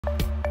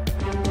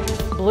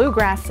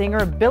Bluegrass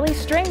singer Billy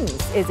Strings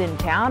is in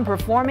town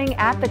performing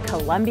at the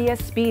Columbia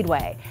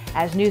Speedway.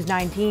 As News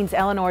 19's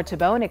Eleanor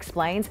Tabone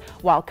explains,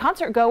 while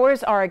concert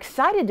goers are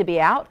excited to be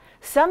out,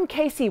 some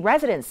Cayce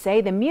residents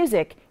say the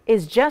music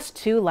is just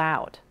too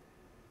loud.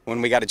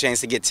 When we got a chance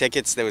to get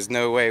tickets, there was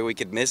no way we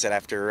could miss it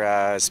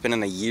after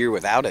spending a year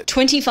without it.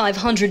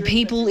 2,500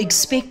 people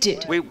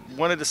expected. We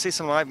wanted to see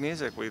some live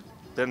music. We've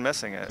been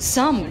missing it.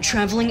 Some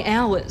traveling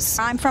hours.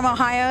 I'm from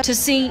Ohio. To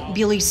see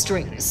Billy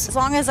Strings. As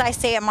long as I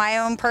stay at my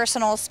own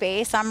personal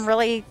space, I'm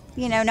really,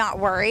 not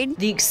worried.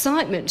 The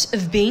excitement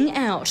of being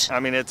out. I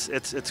mean,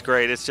 it's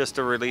great. It's just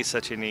a release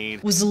that you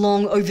need. Was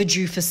long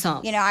overdue for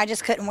some. I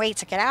just couldn't wait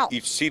to get out.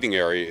 Each seating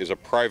area is a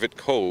private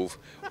cove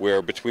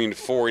where between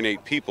 4 and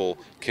 8 people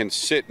can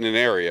sit in an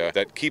area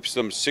that keeps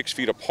them 6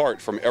 feet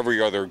apart from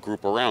every other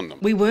group around them.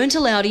 We weren't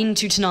allowed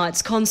into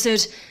tonight's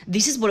concert.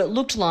 This is what it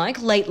looked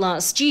like late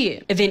last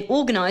year. Event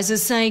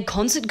organisers say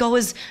concert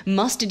goers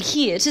must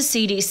adhere to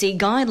CDC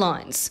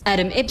guidelines.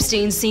 Adam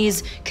Epstein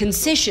says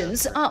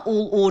concessions are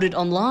all ordered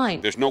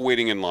online. There's no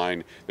waiting in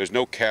line, there's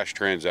no cash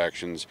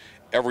transactions.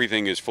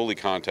 Everything is fully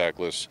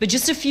contactless. But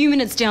just a few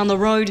minutes down the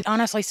road, it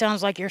honestly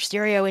sounds like your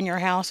stereo in your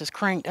house is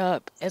cranked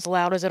up as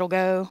loud as it'll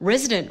go.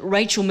 Resident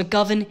Rachel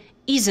McGovern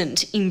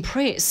isn't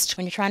impressed.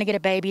 When you're trying to get a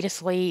baby to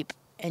sleep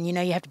and you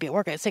have to be at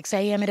work at 6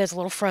 a.m., it is a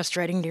little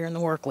frustrating during the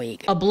work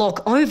week. A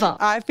block over.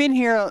 I've been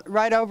here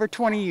right over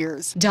 20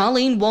 years.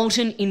 Darlene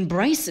Walton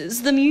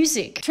embraces the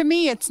music. To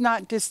me, it's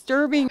not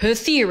disturbing. Her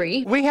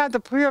theory: we have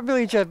the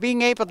privilege of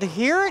being able to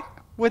hear it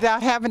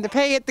without having to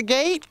pay at the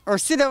gate or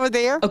sit over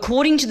there.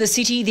 According to the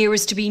city, there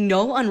is to be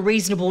no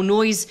unreasonable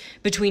noise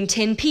between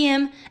 10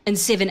 p.m. and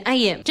 7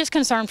 a.m. Just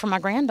concerned for my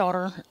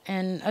granddaughter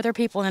and other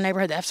people in the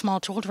neighborhood that have small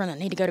children that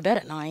need to go to bed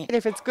at night.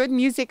 If it's good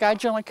music, I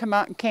generally come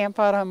out and camp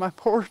out on my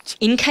porch.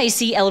 In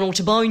Cayce, Eleanor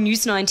Tabone,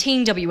 News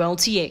 19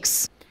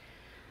 WLTX.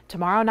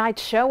 Tomorrow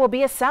night's show will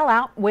be a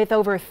sellout with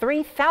over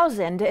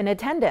 3,000 in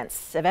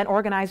attendance. Event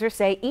organizers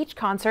say each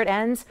concert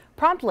ends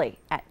promptly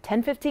at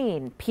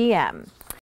 10:15 p.m.